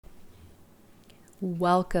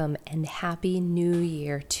Welcome and Happy New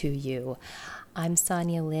Year to you. I'm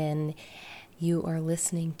Sonia Lynn. You are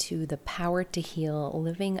listening to the Power to Heal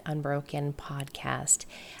Living Unbroken podcast.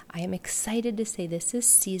 I am excited to say this is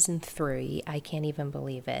season 3. I can't even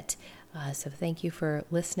believe it. So thank you for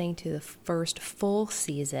listening to the first full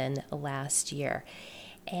season last year.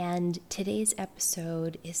 And today's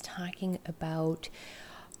episode is talking about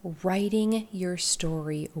writing your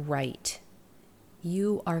story right.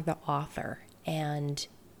 You are the author. And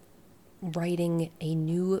writing a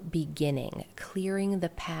new beginning, clearing the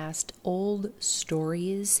past old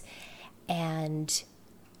stories, and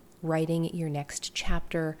writing your next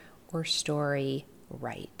chapter or story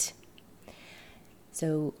right.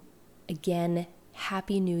 So again,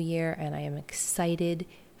 Happy New Year, and I am excited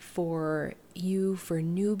for you for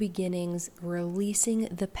new beginnings, releasing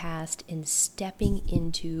the past and stepping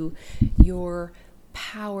into your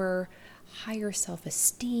power, higher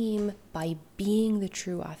self-esteem by being the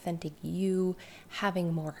true, authentic you,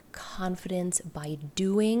 having more confidence by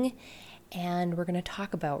doing. And we're going to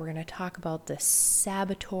talk about the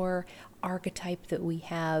saboteur archetype that we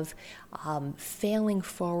have, failing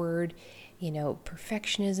forward,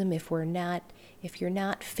 perfectionism. If you're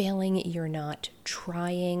not failing, you're not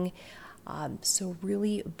trying. So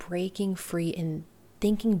really breaking free and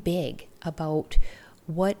thinking big about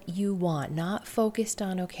what you want, not focused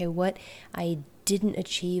on, what I didn't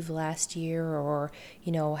achieve last year or,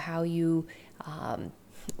 how you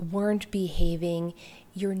weren't behaving.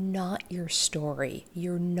 You're not your story.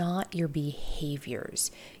 You're not your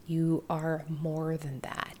behaviors. You are more than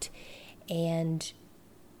that. And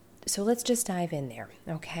so let's just dive in there,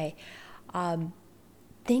 okay?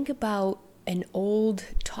 Think about an old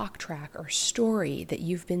talk track or story that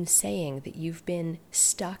you've been saying, that you've been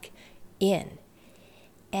stuck in.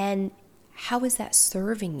 And how is that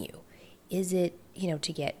serving you? Is it,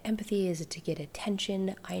 to get empathy? Is it to get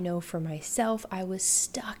attention? I know for myself, I was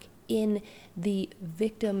stuck in the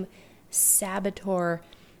victim saboteur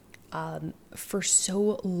for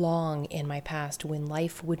so long in my past when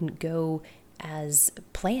life wouldn't go as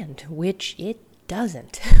planned, which it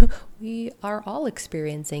doesn't. We are all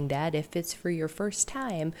experiencing that if it's for your first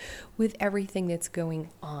time with everything that's going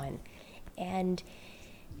on. And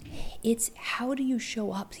it's how do you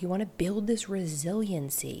show up? So you want to build this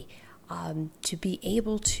resiliency to be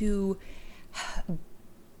able to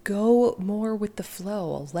go more with the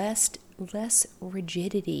flow, less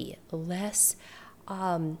rigidity, less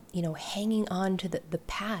hanging on to the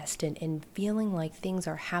past and feeling like things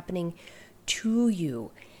are happening to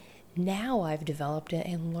you. Now I've developed it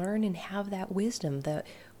and learned and have that wisdom that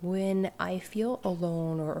when I feel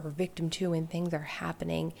alone or victim to when things are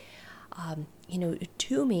happening,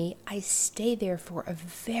 to me, I stay there for a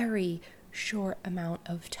very short amount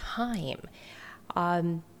of time.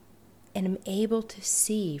 And I'm able to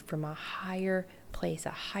see from a higher place,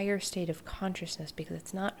 a higher state of consciousness, because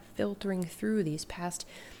it's not filtering through these past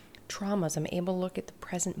traumas. I'm able to look at the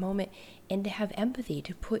present moment and to have empathy,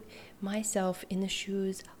 to put myself in the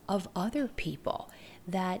shoes of other people,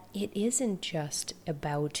 that it isn't just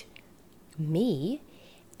about me,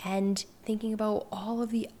 and thinking about all of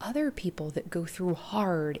the other people that go through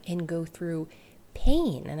hard and go through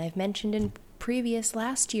pain. And I've mentioned in previous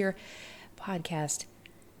last year podcast,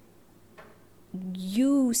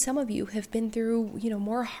 some of you have been through,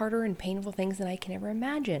 more harder and painful things than I can ever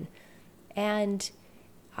imagine. And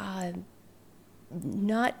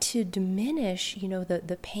not to diminish,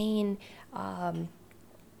 the pain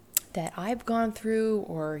that I've gone through,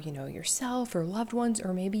 or, yourself or loved ones,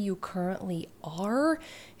 or maybe you currently are,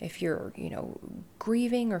 if you're,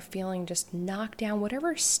 grieving or feeling just knocked down,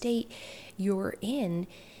 whatever state you're in,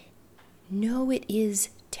 know it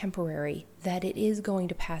is temporary, that it is going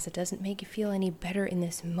to pass. It doesn't make you feel any better in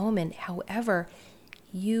this moment. However,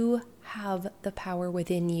 you have the power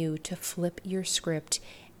within you to flip your script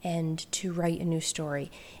and to write a new story.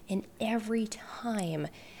 And every time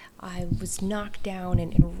I was knocked down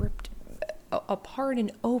and ripped apart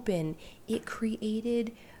and open, it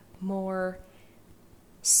created more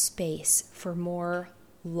space for more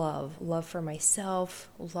love for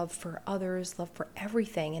myself, love for others, love for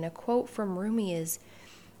everything. And a quote from Rumi is,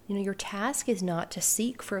 your task is not to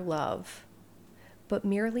seek for love, but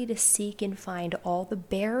merely to seek and find all the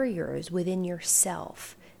barriers within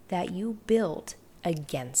yourself that you built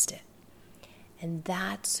against it. And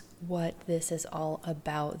that's what this is all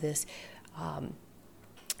about, this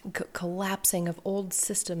collapsing of old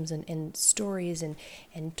systems and stories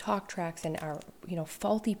and talk tracks and our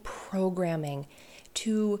faulty programming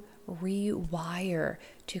to rewire,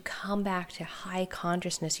 to come back to high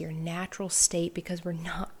consciousness, your natural state, because we're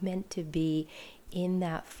not meant to be in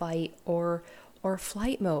that fight or or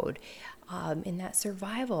flight mode, in that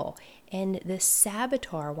survival. And the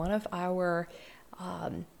saboteur, one of our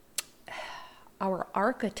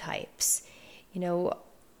archetypes,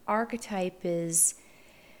 archetype is,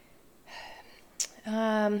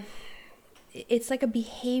 it's like a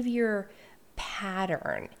behavior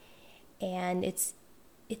pattern, and it's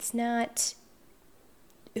not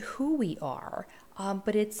who we are,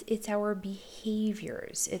 but it's our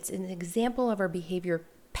behaviors. It's an example of our behavior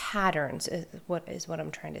patterns is what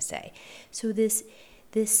I'm trying to say. So this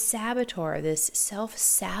saboteur, this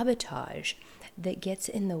self-sabotage that gets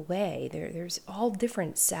in the way, there's all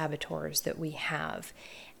different saboteurs that we have.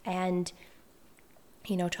 And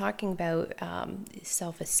talking about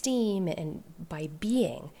self-esteem, and by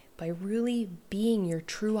really being your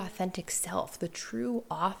true authentic self, the true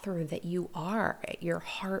author that you are at your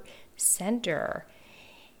heart center,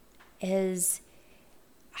 is,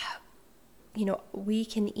 we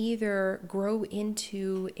can either grow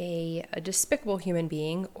into a despicable human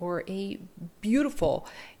being or a beautiful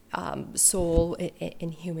soul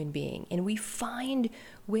and human being. And we find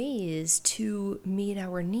ways to meet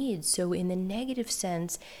our needs. So in the negative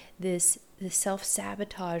sense, the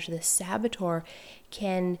self-sabotage, the saboteur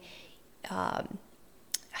can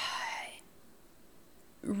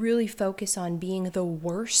really focus on being the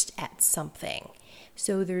worst at something.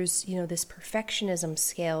 So there's, this perfectionism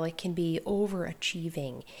scale. It can be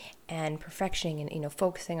overachieving and perfectioning and,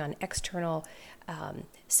 focusing on external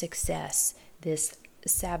success. This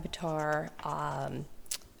saboteur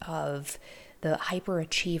of the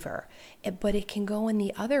hyperachiever. But it can go on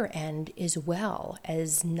the other end as well,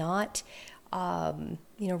 as not,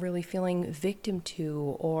 really feeling victim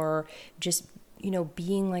to, or just,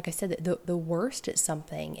 being, like I said, the worst at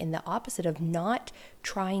something, and the opposite of not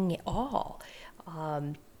trying at all.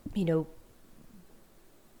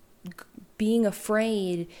 Being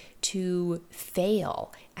afraid to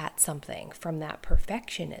fail at something from that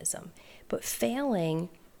perfectionism. But failing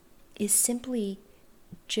is simply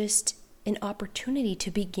just an opportunity to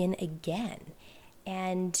begin again.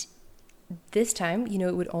 And this time,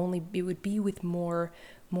 it would be with more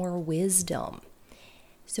wisdom.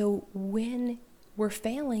 So when we're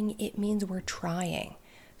failing, it means we're trying.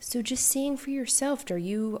 So just seeing for yourself, are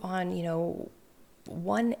you on,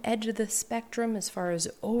 one edge of the spectrum as far as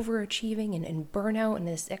overachieving and burnout and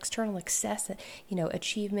this external excess,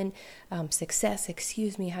 achievement, success,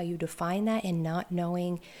 how you define that, and not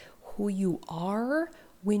knowing who you are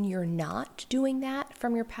when you're not doing that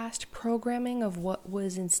from your past programming of what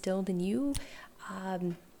was instilled in you,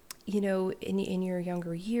 in your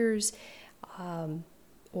younger years,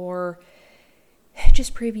 or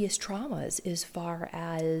just previous traumas, as far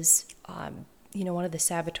as, one of the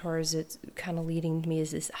saboteurs that's kind of leading to me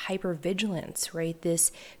is this hypervigilance, right? This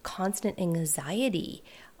constant anxiety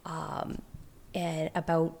and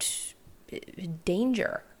about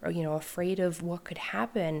danger, or, afraid of what could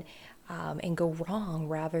happen and go wrong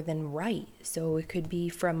rather than right. So it could be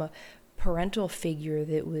from a parental figure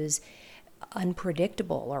that was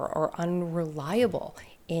unpredictable or unreliable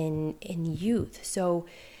in youth. So,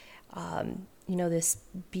 this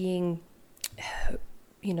being,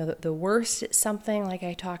 the worst at something, like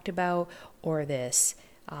I talked about, or this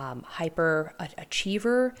hyper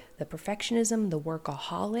achiever, the perfectionism, the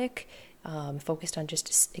workaholic, focused on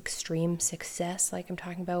just extreme success, like I'm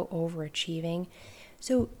talking about, overachieving.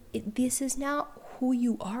 So this is not who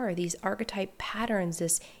you are. These archetype patterns,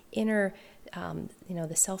 this inner,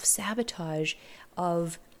 the self-sabotage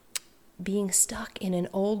of being stuck in an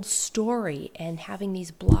old story and having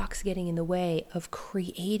these blocks getting in the way of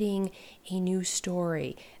creating a new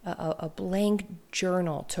story, a blank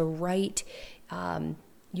journal to write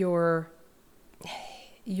your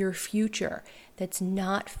future that's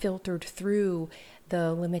not filtered through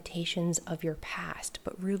the limitations of your past,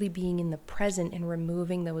 but really being in the present and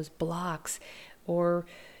removing those blocks, or,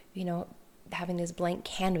 having this blank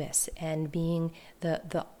canvas and being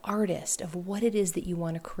the artist of what it is that you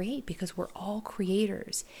want to create, because we're all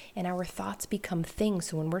creators and our thoughts become things.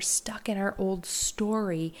 So when we're stuck in our old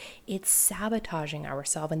story, it's sabotaging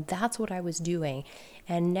ourselves. And that's what I was doing.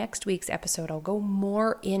 And next week's episode, I'll go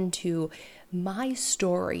more into my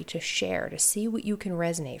story to share, to see what you can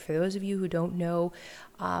resonate. For those of you who don't know,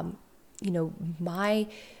 my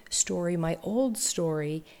story, my old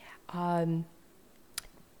story,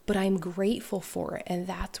 but I'm grateful for it. And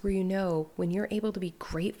that's where, when you're able to be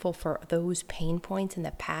grateful for those pain points in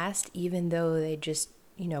the past, even though they just,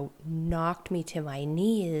 knocked me to my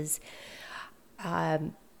knees,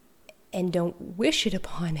 and don't wish it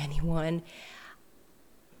upon anyone,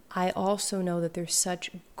 I also know that there's such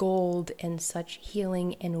gold and such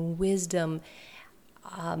healing and wisdom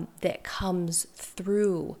that comes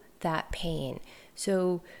through that pain.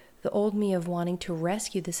 So the old me of wanting to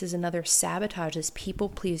rescue, this is another sabotage, this people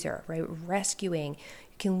pleaser, right? Rescuing.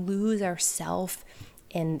 You can lose ourself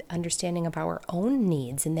and understanding of our own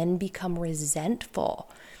needs and then become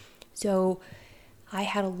resentful. So I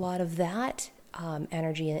had a lot of that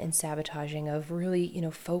energy and sabotaging of really,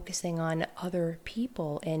 focusing on other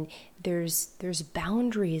people. And there's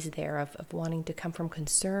boundaries there of wanting to come from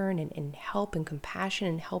concern and help and compassion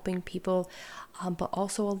and helping people, but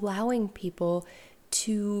also allowing people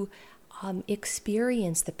to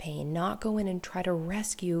experience the pain, not go in and try to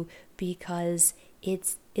rescue, because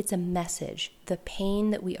it's a message. The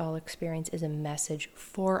pain that we all experience is a message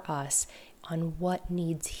for us on what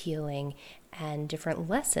needs healing and different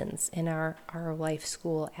lessons in our life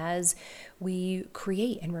school as we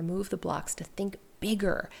create and remove the blocks to think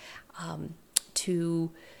bigger,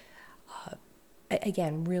 to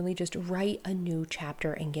again, really just write a new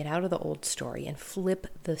chapter and get out of the old story and flip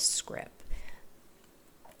the script,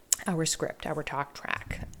 our talk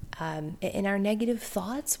track. In our negative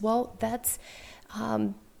thoughts, well, that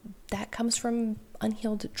comes from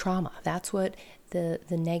unhealed trauma. That's what the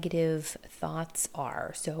negative thoughts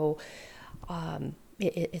are. So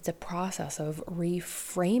it's a process of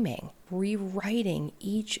reframing, rewriting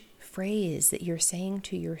each phrase that you're saying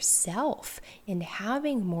to yourself and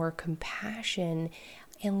having more compassion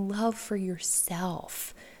and love for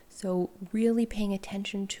yourself. So really paying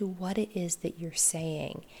attention to what it is that you're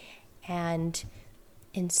saying and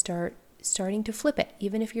starting to flip it,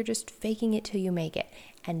 even if you're just faking it till you make it,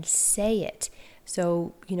 and say it.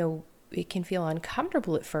 So, it can feel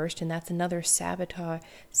uncomfortable at first, and that's another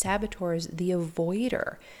saboteur's the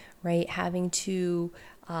avoider, right? Having to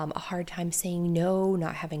a hard time saying no,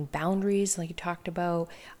 not having boundaries, like you talked about,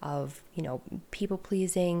 of people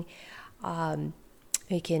pleasing.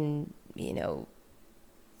 It can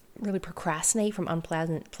really procrastinate from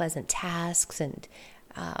unpleasant tasks and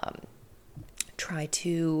try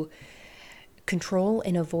to control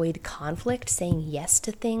and avoid conflict, saying yes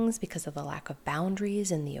to things because of the lack of boundaries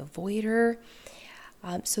and the avoider.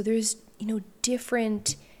 So there's,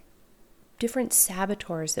 different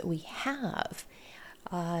saboteurs that we have.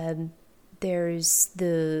 There's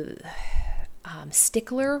the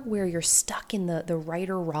stickler, where you're stuck in the right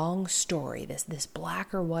or wrong story, this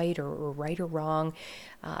black or white or right or wrong.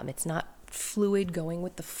 It's not fluid, going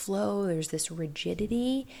with the flow. There's this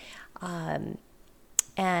rigidity, and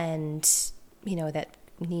that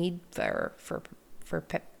need for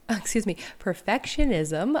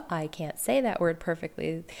perfectionism. I can't say that word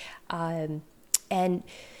perfectly. And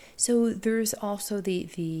so there's also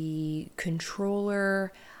the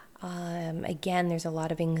controller. Again, there's a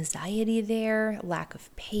lot of anxiety there, lack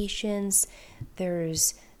of patience.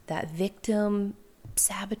 There's that victim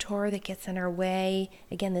saboteur that gets in our way.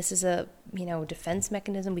 Again, this is a defense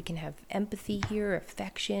mechanism. We can have empathy here,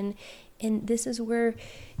 affection, and this is where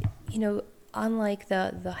unlike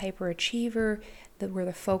the hyperachiever, where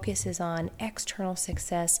the focus is on external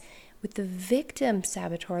success, with the victim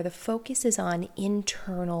saboteur, the focus is on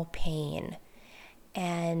internal pain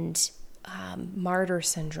and martyr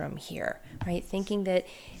syndrome here, right? Thinking that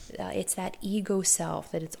it's that ego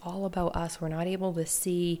self, that it's all about us. We're not able to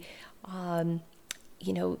see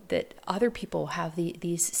that other people have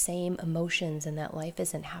these same emotions, and that life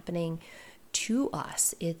isn't happening to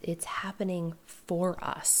us. It's happening for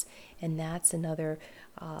us. And that's another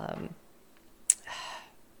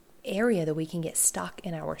area that we can get stuck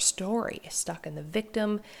in our story, stuck in the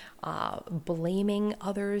victim, blaming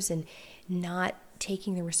others and not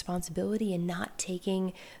taking the responsibility and not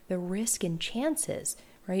taking the risk and chances,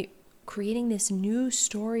 right? Creating this new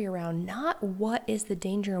story around not what is the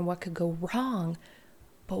danger and what could go wrong,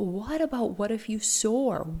 but what if you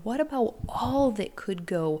soar? What about all that could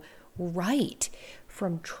go right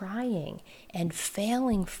from trying and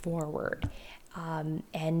failing forward,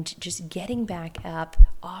 and just getting back up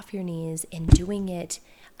off your knees and doing it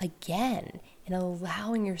again, and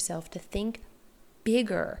allowing yourself to think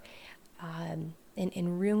bigger, and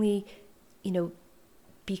really,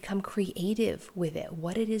 become creative with it,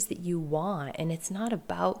 what it is that you want. And it's not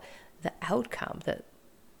about the outcome, the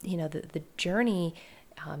journey.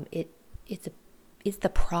 It's the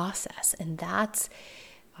process, and that's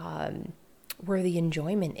where the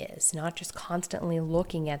enjoyment is, not just constantly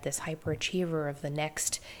looking at this hyperachiever of the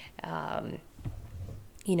next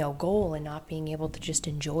goal, and not being able to just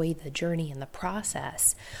enjoy the journey and the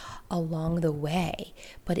process along the way.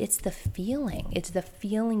 But it's the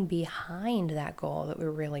feeling behind that goal that we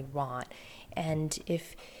really want. And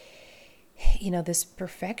if this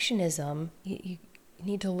perfectionism, you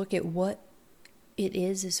need to look at what it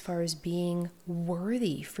is as far as being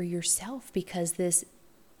worthy for yourself, because this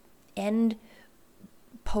end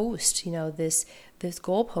post, this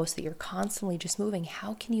goal post that you're constantly just moving,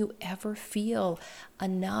 how can you ever feel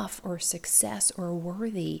enough or success or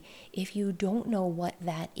worthy if you don't know what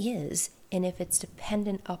that is, and if it's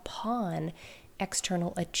dependent upon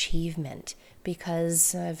external achievement?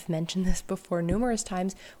 Because I've mentioned this before numerous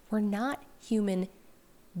times, we're not human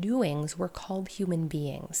doings, we're called human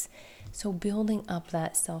beings. So building up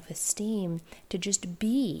that self-esteem to just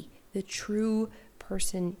be the true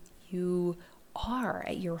person you are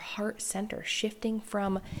at your heart center, shifting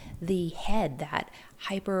from the head, that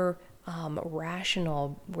hyper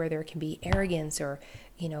rational, where there can be arrogance or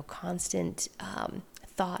constant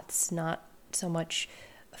thoughts, not so much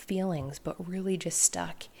feelings, but really just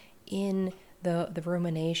stuck in the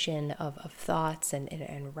rumination of thoughts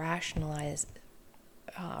and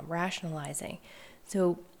rationalizing.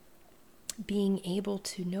 So being able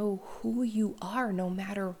to know who you are no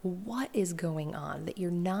matter what is going on, that you're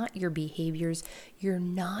not your behaviors, you're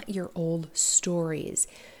not your old stories,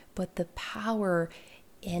 but the power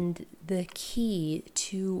and the key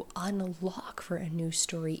to unlock for a new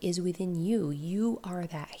story is within you. You are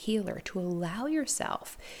that healer, to allow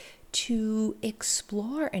yourself to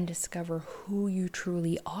explore and discover who you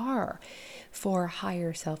truly are for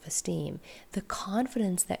higher self-esteem. The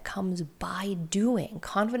confidence that comes by doing.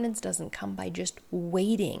 Confidence doesn't come by just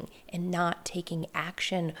waiting and not taking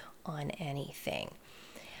action on anything.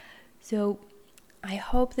 So I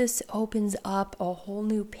hope this opens up a whole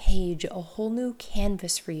new page, a whole new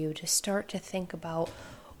canvas for you to start to think about,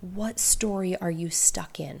 what story are you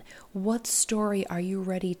stuck in? What story are you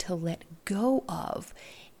ready to let go of?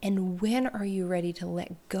 And when are you ready to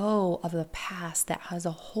let go of the past that has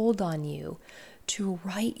a hold on you to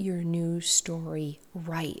write your new story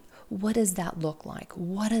right? What does that look like?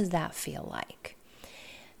 What does that feel like?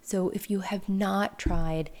 So if you have not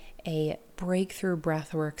tried a breakthrough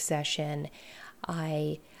breathwork session,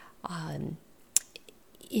 I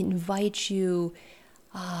invite you,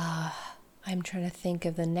 I'm trying to think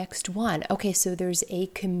of the next one. Okay, so there's a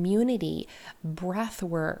community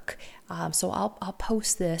breathwork. So I'll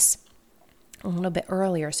post this a little bit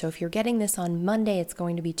earlier. So if you're getting this on Monday, it's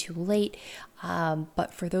going to be too late.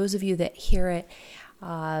 But for those of you that hear it,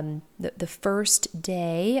 the first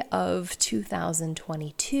day of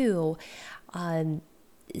 2022,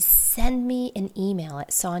 send me an email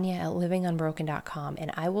at sonia@livingunbroken.com,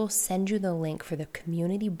 and I will send you the link for the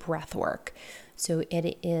community breathwork. So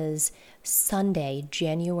it is Sunday,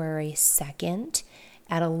 January 2nd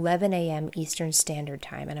at 11 a.m. Eastern Standard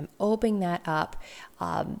Time. And I'm opening that up.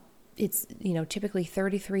 It's, typically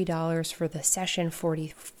 $33 for the session,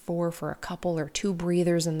 $44 for a couple or two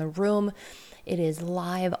breathers in the room. It is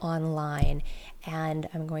live online, and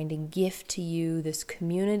I'm going to gift to you this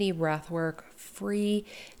community breathwork free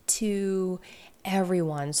to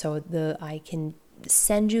everyone. So I can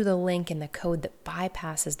send you the link and the code that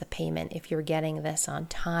bypasses the payment if you're getting this on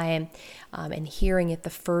time and hearing it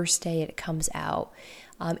the first day it comes out.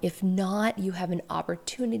 If not, you have an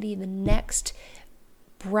opportunity the next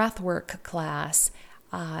breathwork class.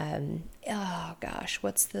 I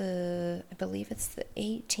believe it's the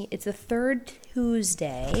 18th. It's the third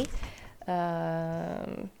Tuesday.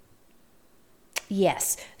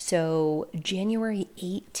 Yes, so January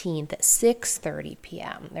 18th at 6:30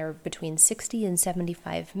 p.m. They're between 60 and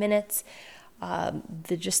 75 minutes.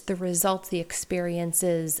 The results, the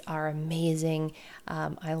experiences are amazing.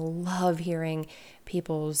 I love hearing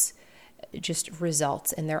people's just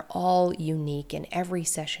results, and they're all unique, and every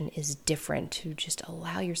session is different, to just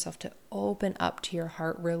allow yourself to open up to your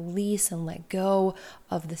heart, release and let go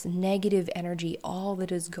of this negative energy, all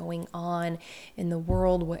that is going on in the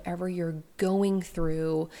world, whatever you're going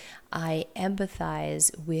through. I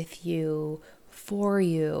empathize with you, for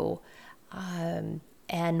you, and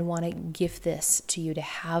want to gift this to you to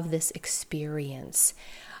have this experience.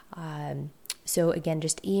 So again,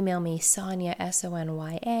 just email me, Sonia,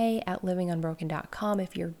 SONYA, @livingunbroken.com.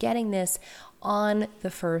 If you're getting this on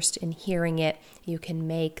the 1st and hearing it, you can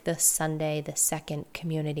make the Sunday the second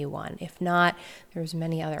community one. If not, there's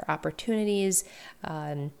many other opportunities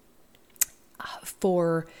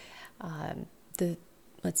for the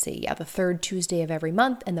third Tuesday of every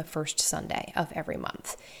month and the first Sunday of every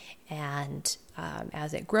month. And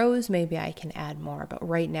as it grows, maybe I can add more. But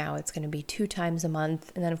right now, it's going to be 2 times a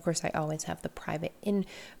month. And then, of course, I always have the private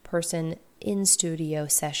in-person, in-studio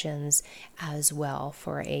sessions as well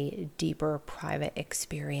for a deeper private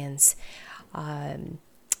experience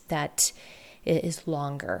that is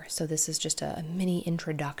longer. So this is just a mini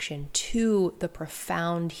introduction to the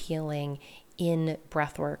profound healing in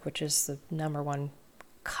breathwork, which is the number one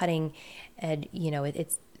cutting edge,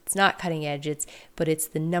 it's not cutting edge, but it's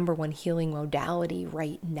the number one healing modality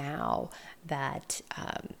right now that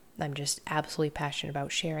I'm just absolutely passionate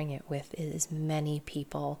about sharing it with as many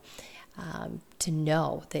people, to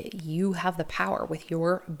know that you have the power with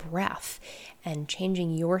your breath and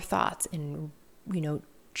changing your thoughts and,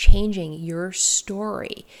 changing your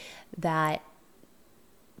story, that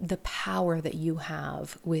the power that you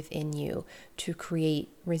have within you to create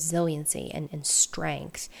resiliency and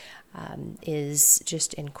strength is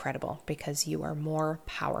just incredible, because you are more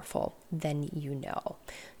powerful than you know.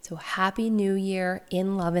 So happy New Year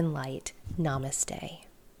in love and light. Namaste.